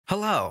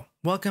Hello,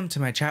 welcome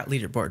to my chat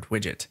leaderboard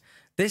widget.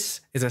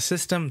 This is a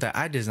system that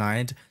I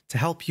designed to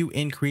help you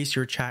increase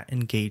your chat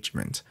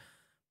engagement.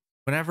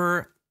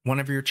 Whenever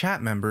one of your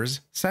chat members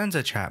sends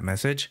a chat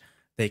message,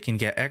 they can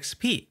get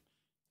XP.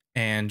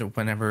 And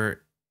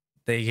whenever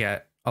they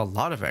get a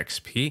lot of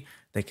XP,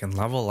 they can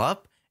level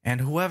up, and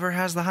whoever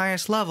has the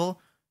highest level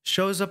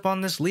shows up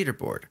on this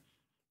leaderboard.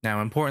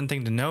 Now, important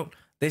thing to note,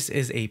 this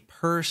is a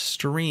per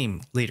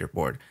stream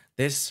leaderboard.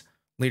 This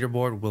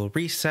leaderboard will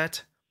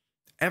reset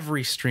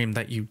every stream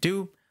that you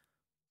do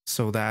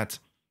so that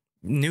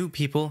new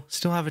people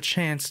still have a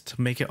chance to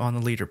make it on the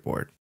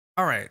leaderboard.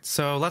 All right,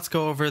 so let's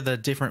go over the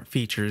different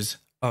features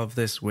of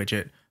this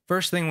widget.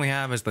 First thing we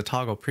have is the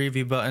toggle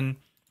preview button.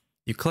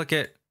 You click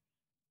it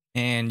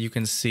and you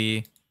can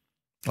see,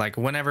 like,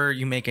 whenever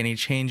you make any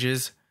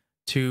changes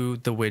to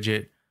the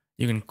widget,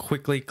 you can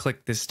quickly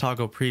click this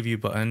toggle preview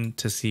button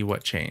to see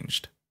what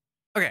changed.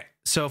 Okay,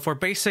 so for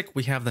basic,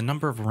 we have the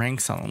number of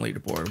ranks on the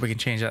leaderboard. We can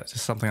change that to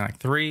something like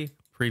 3,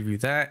 preview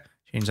that,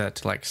 change that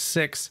to like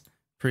 6,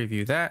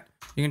 preview that.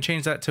 You can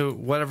change that to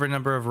whatever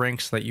number of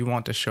ranks that you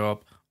want to show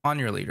up on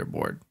your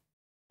leaderboard.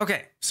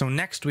 Okay, so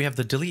next we have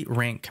the delete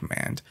rank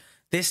command.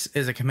 This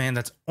is a command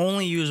that's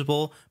only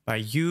usable by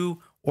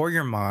you or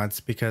your mods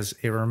because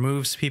it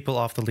removes people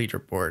off the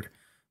leaderboard.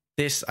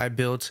 This I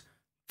built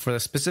for the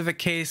specific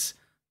case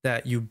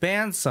that you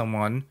ban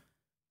someone,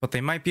 but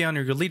they might be on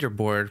your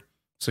leaderboard,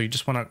 so you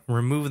just want to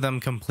remove them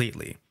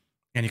completely.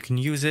 And you can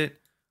use it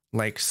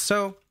like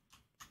so.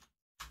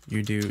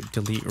 You do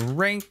delete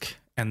rank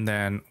and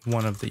then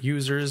one of the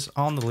users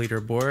on the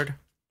leaderboard,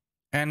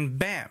 and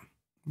bam,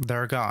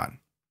 they're gone.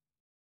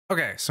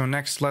 Okay, so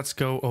next let's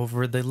go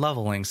over the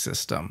leveling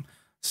system.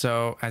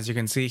 So as you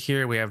can see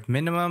here, we have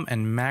minimum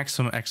and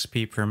maximum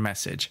XP per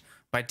message.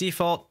 By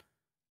default,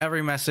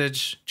 every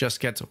message just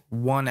gets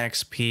 1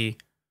 XP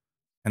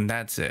and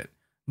that's it.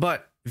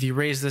 But if you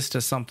raise this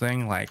to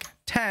something like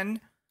 10,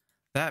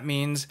 that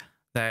means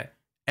that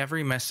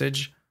every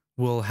message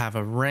will have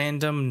a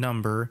random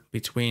number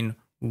between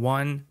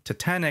 1 to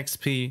 10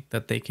 XP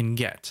that they can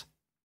get.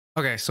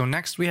 Okay, so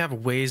next we have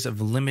ways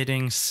of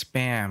limiting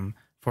spam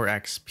for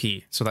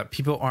XP so that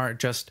people aren't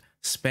just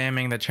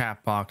spamming the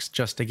chat box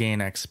just to gain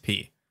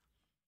XP.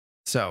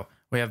 So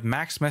we have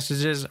max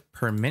messages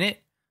per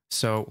minute.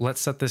 So let's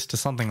set this to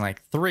something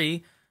like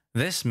 3.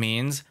 This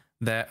means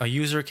that a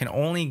user can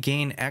only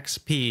gain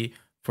XP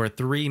for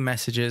 3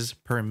 messages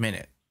per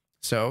minute.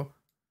 So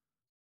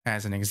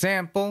as an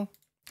example,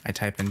 I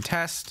type in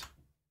test,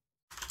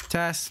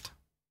 test,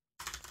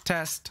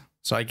 test.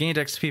 So I gained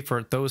XP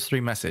for those 3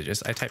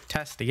 messages. I type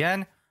test again,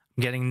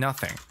 I'm getting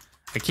nothing.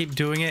 I keep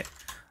doing it,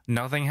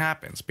 nothing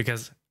happens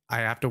because I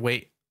have to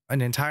wait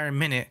an entire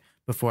minute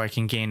before I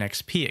can gain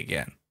XP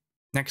again.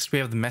 Next, we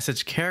have the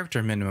message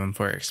character minimum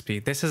for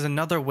XP. This is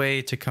another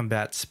way to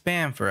combat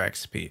spam for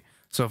XP.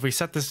 So if we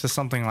set this to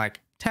something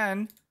like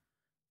 10,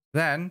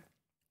 then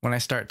when I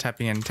start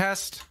typing in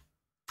test,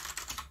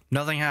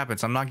 nothing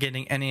happens. I'm not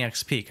getting any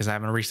XP because I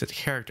haven't reached the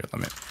character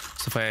limit.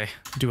 So if I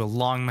do a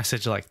long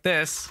message like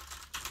this,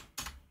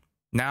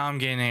 now I'm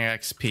gaining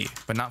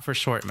XP, but not for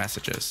short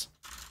messages.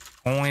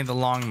 Only the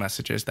long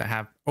messages that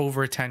have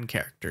over 10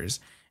 characters.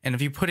 And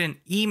if you put in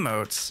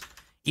emotes,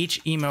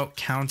 each emote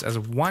counts as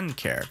 1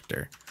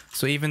 character.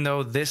 So even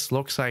though this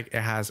looks like it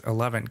has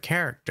 11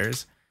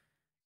 characters,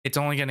 it's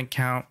only going to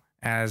count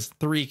as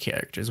 3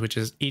 characters, which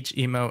is each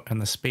emote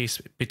and the space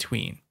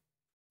between.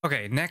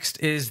 Okay, next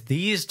is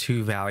these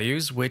 2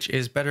 values, which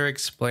is better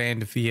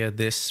explained via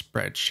this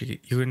spreadsheet.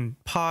 You can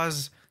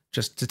pause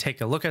just to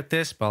take a look at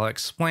this, but I'll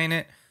explain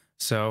it.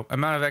 So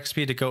amount of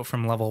XP to go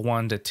from level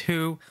 1 to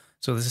 2.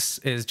 So this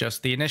is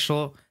just the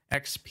initial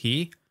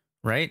XP,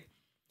 right?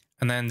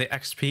 And then the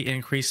XP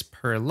increase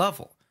per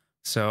level.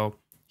 So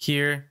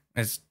here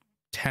is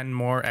 10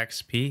 more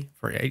XP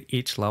for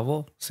each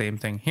level. Same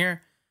thing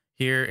here.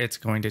 Here it's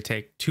going to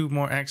take 2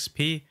 more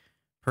XP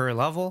per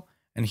level.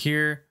 And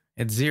here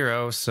it's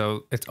 0,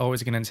 so it's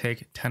always going to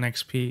take 10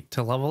 XP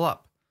to level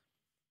up.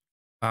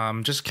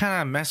 Just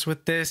kind of mess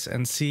with this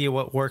and see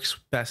what works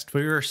best for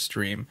your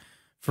stream.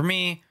 For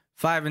me,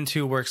 5 and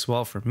 2 works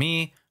well for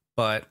me,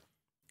 but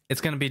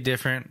it's going to be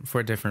different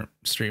for different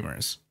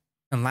streamers.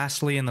 And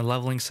lastly, in the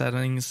leveling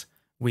settings,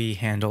 we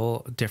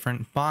handle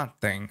different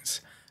bot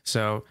things.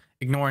 So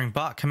ignoring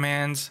bot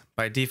commands,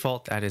 by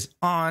default that is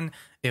on.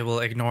 It will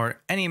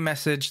ignore any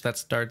message that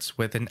starts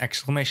with an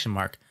exclamation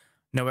mark.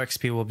 No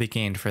XP will be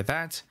gained for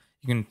that.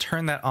 You can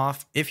turn that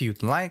off if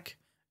you'd like.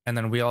 And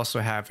then we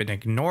also have an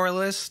ignore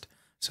list.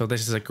 So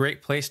this is a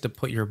great place to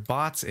put your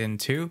bots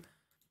into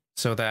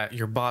so that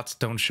your bots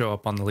don't show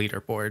up on the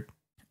leaderboard.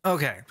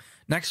 Okay,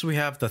 next we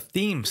have the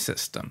theme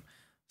system.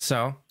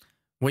 So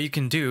what you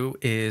can do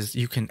is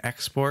you can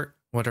export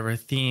whatever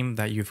theme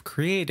that you've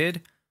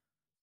created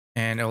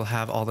and it will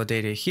have all the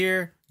data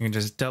here. You can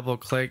just double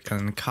click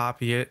and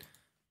copy it,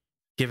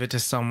 give it to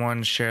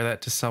someone, share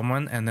that to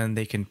someone, and then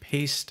they can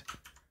paste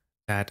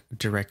that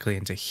directly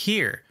into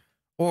here.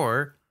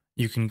 Or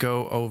you can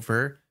go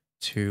over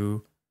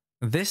to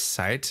this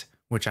site,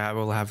 which I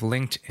will have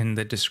linked in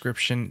the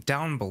description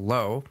down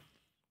below,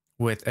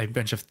 with a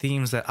bunch of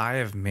themes that I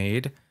have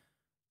made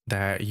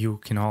that you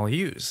can all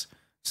use.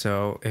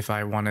 So if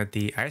I wanted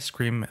the ice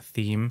cream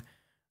theme,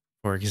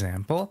 for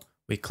example,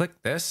 we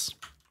click this,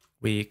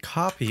 we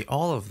copy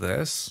all of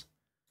this,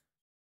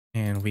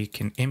 and we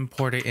can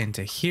import it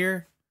into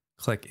here,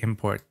 click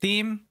import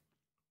theme,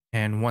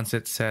 and once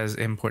it says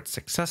import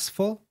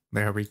successful,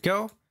 there we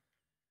go.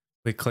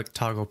 We click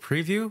toggle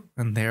preview,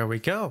 and there we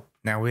go.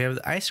 Now we have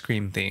the ice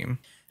cream theme.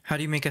 How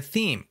do you make a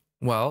theme?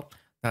 Well,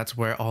 that's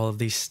where all of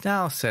these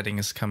style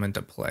settings come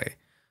into play.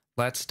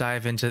 Let's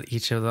dive into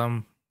each of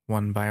them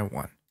one by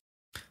one.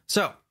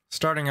 So,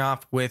 starting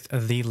off with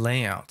the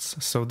layouts.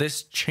 So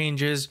this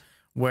changes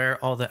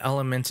where all the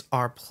elements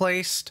are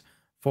placed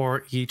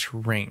for each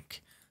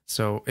rank.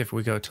 So if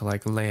we go to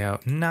like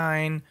layout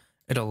 9,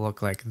 it'll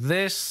look like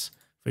this.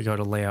 If we go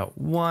to layout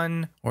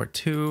 1 or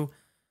 2,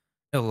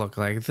 it'll look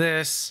like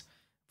this.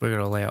 If we go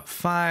to layout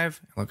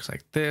 5, it looks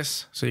like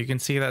this. So you can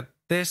see that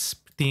this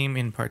theme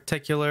in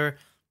particular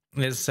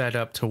is set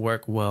up to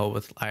work well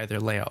with either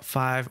layout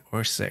 5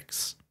 or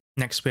 6.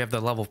 Next, we have the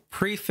level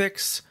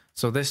prefix.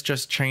 So this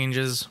just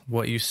changes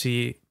what you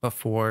see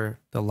before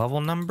the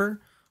level number.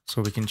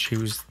 So we can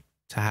choose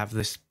to have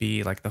this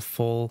be like the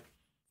full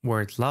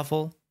word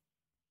level,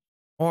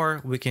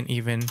 or we can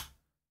even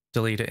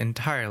delete it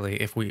entirely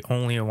if we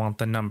only want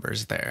the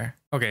numbers there.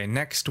 Okay,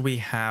 next we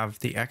have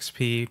the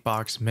XP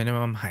box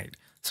minimum height.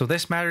 So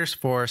this matters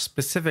for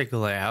specific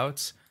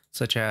layouts,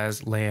 such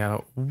as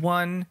layout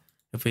 1.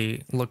 If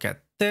we look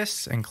at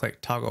this and click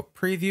toggle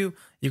preview,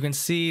 you can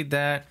see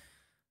that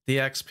the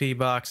XP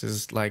box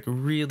is like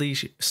really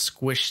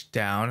squished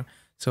down.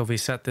 So if we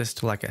set this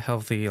to like a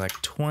healthy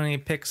like 20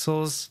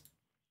 pixels,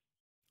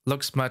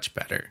 looks much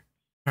better.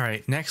 All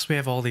right, next we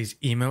have all these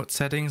emote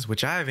settings,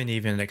 which I haven't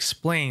even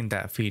explained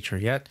that feature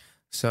yet.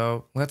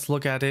 So let's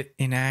look at it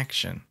in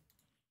action.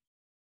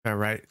 All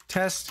right,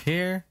 test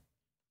here.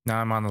 Now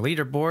I'm on the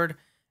leaderboard,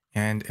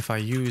 and if I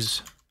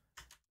use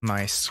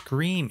my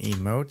scream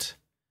emote,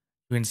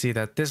 you can see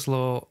that this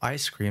little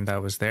ice cream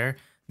that was there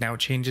now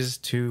changes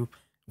to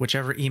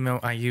whichever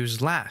emote I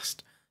used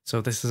last.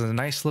 So this is a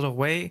nice little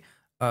way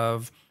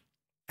of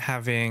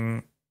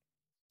having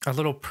a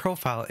little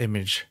profile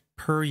image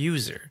per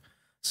user.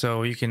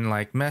 So you can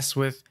like mess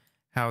with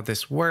how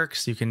this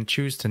works. You can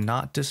choose to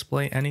not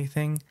display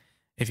anything.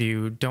 If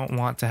you don't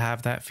want to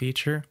have that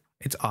feature,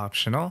 it's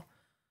optional.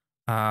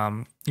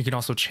 You can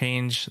also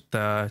change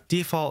the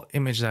default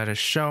image that is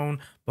shown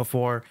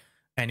before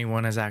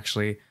anyone has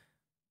actually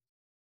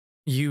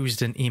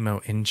used an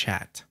emote in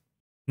chat.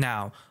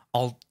 Now,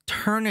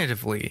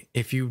 alternatively,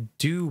 if you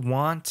do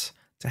want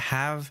to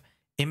have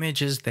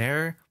images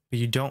there, but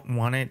you don't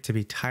want it to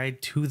be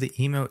tied to the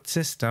emote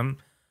system,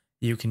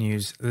 you can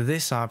use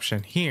this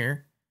option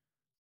here,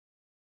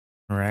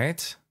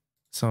 right?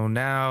 So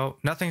now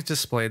nothing's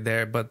displayed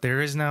there, but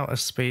there is now a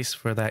space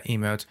for that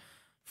emote.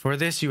 For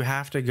this, you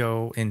have to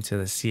go into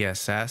the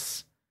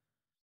CSS,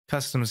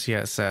 custom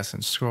CSS,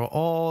 and scroll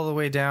all the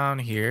way down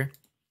here.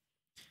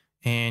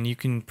 And you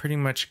can pretty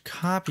much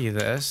copy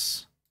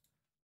this,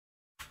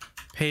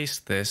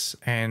 paste this,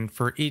 and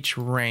for each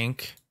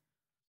rank,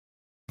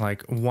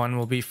 like 1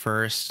 will be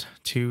first,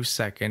 2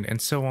 second,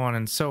 and so on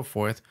and so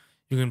forth.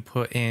 You can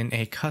put in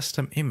a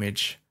custom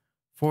image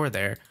for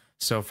there.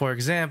 So for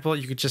example,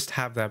 you could just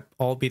have that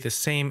all be the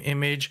same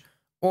image,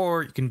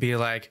 or you can be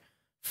like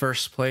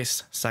first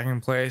place,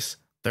 second place,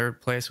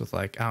 third place with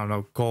like, I don't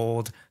know,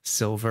 gold,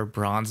 silver,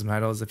 bronze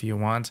medals if you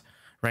want.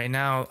 Right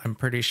now, I'm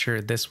pretty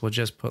sure this will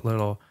just put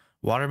little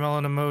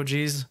watermelon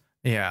emojis.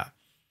 Yeah.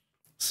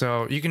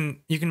 So you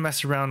can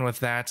mess around with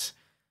that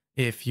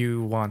if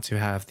you want to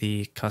have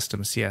the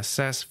custom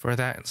CSS for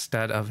that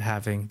instead of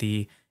having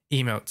the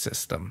emote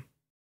system.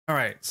 All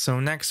right, so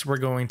next we're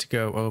going to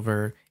go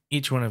over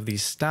each one of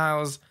these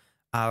styles.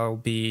 I'll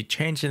be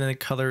changing the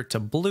color to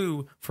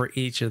blue for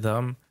each of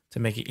them to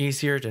make it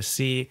easier to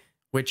see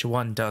which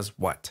one does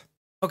what.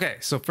 Okay,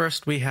 so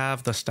first we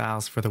have the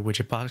styles for the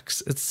widget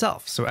box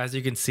itself. So as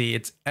you can see,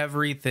 it's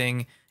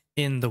everything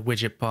in the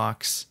widget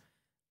box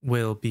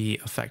will be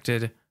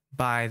affected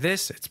by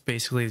this. It's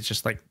basically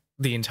just like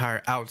the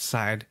entire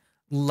outside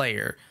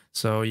layer.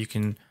 So you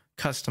can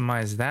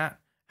customize that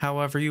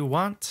however you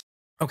want.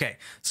 Okay,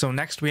 so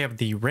next we have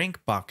the rank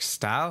box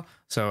style.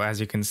 So as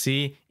you can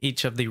see,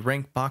 each of the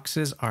rank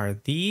boxes are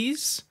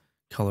these,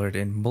 colored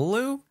in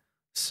blue.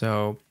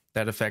 So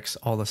that affects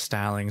all the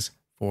stylings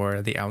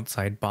for the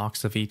outside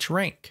box of each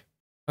rank.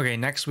 Okay,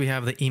 next we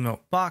have the emote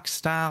box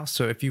style.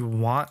 So if you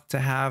want to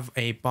have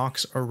a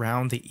box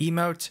around the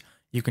emote,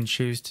 you can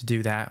choose to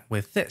do that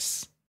with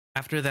this.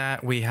 After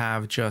that, we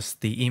have just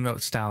the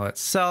emote style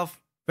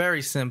itself.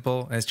 Very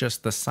simple. It's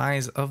just the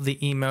size of the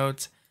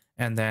emote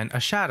and then a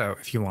shadow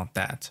if you want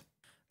that.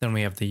 Then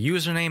we have the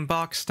username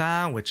box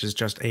style, which is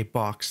just a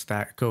box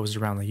that goes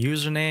around the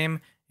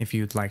username if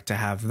you'd like to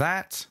have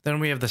that. Then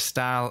we have the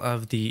style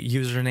of the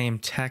username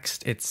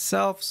text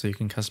itself. So you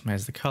can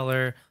customize the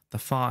color, the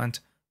font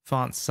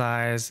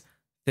size,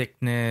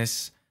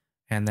 thickness,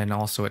 and then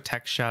also a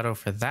text shadow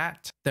for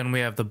that. Then we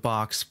have the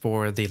box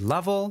for the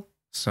level.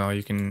 So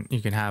you can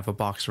have a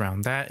box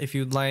around that if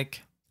you'd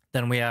like.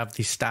 Then we have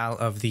the style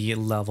of the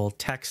level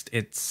text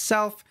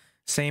itself,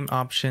 same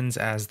options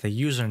as the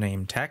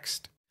username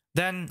text.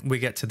 Then we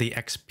get to the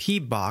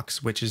XP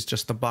box, which is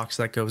just the box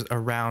that goes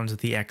around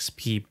the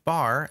XP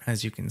bar,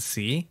 as you can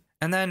see.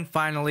 And then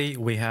finally,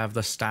 we have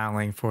the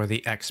styling for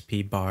the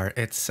XP bar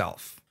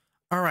itself.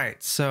 All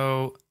right,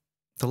 so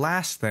the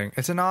last thing,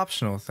 it's an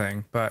optional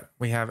thing, but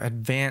we have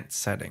advanced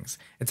settings.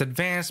 It's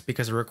advanced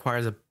because it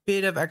requires a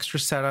bit of extra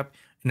setup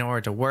in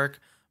order to work,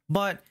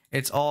 but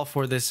it's all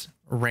for this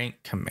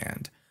rank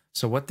command.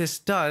 So what this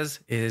does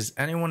is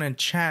anyone in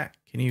chat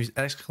can use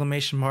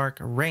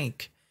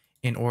 !rank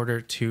in order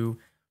to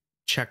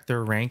check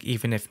their rank,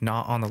 even if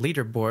not on the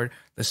leaderboard.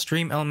 The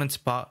stream elements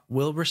bot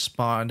will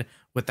respond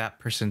with that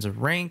person's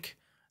rank,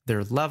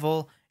 their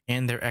level,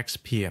 and their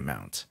XP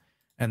amount.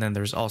 And then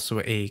there's also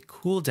a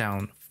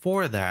cooldown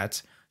for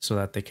that so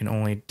that they can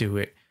only do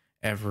it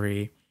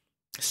every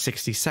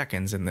 60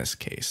 seconds in this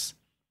case.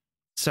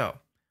 So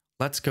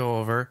let's go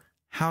over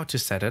how to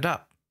set it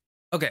up.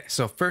 Okay,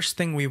 so first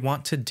thing we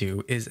want to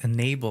do is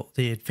enable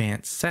the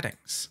advanced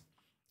settings.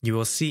 You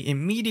will see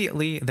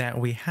immediately that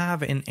we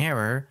have an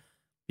error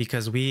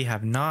because we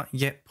have not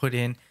yet put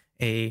in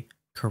a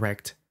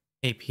correct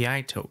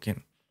API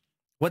token.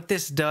 What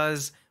this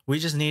does, we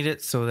just need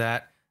it so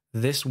that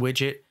this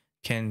widget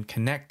can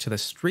connect to the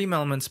stream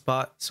elements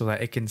bot so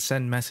that it can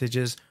send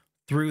messages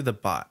through the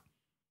bot.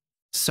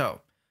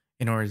 So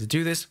in order to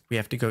do this, we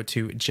have to go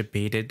to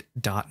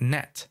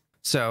jebaited.net.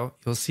 So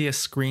you'll see a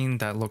screen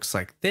that looks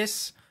like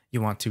this.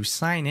 You want to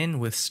sign in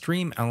with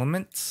stream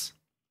elements,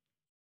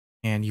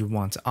 and you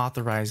want to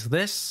authorize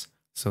this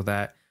so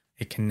that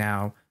it can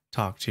now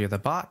talk to the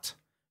bot.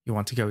 You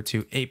want to go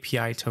to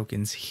API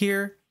tokens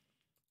here,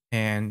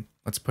 and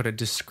let's put a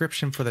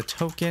description for the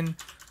token.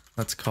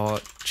 Let's call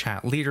it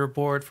chat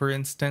leaderboard, for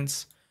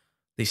instance.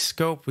 The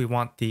scope, we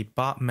want the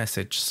bot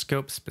message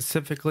scope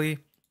specifically.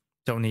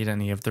 Don't need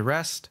any of the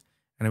rest.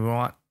 And we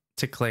want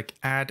to click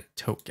add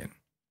token.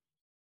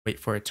 Wait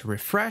for it to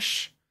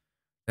refresh,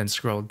 then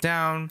scroll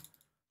down,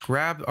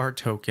 grab our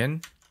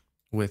token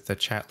with the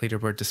chat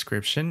leaderboard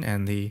description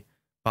and the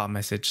bot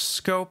message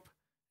scope,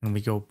 and we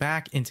go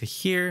back into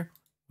here,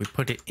 we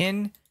put it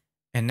in,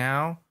 and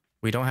now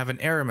we don't have an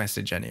error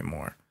message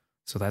anymore.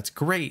 So that's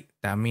great.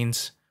 That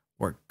means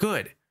we're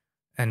good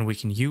and we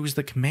can use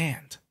the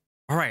command.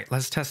 All right,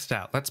 let's test it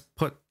out. Let's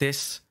put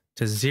this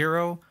to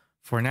 0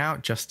 for now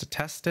just to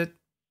test it.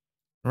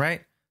 All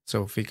right,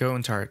 so if we go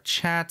into our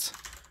chat,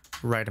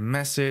 write a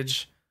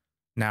message.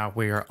 Now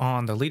we are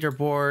on the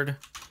leaderboard.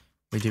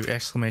 We do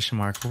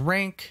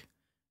 !rank.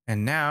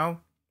 And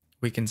now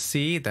we can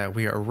see that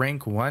we are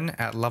rank 1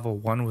 at level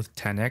 1 with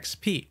 10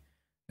 XP.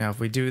 Now, if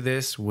we do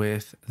this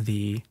with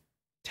the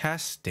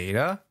test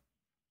data,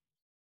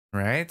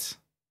 right?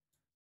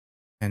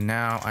 And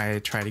now I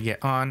try to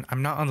get on.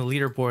 I'm not on the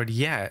leaderboard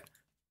yet,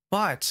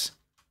 but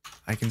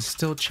I can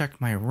still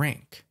check my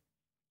rank.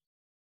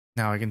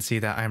 Now I can see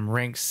that I'm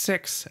rank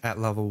 6 at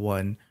level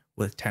 1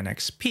 with 10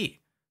 XP.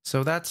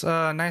 So that's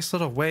a nice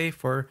little way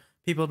for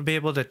people to be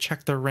able to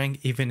check their rank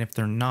even if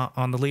they're not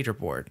on the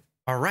leaderboard.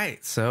 All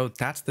right, so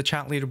that's the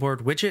chat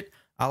leaderboard widget.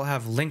 I'll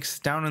have links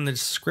down in the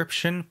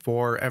description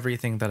for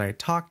everything that I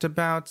talked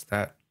about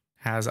that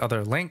has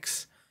other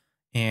links.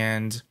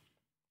 And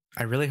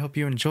I really hope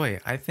you enjoy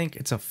it. I think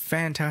it's a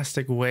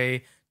fantastic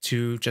way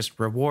to just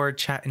reward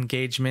chat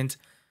engagement.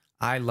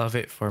 I love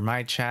it for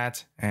my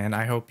chat, and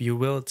I hope you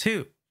will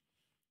too.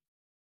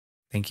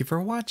 Thank you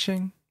for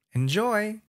watching. Enjoy!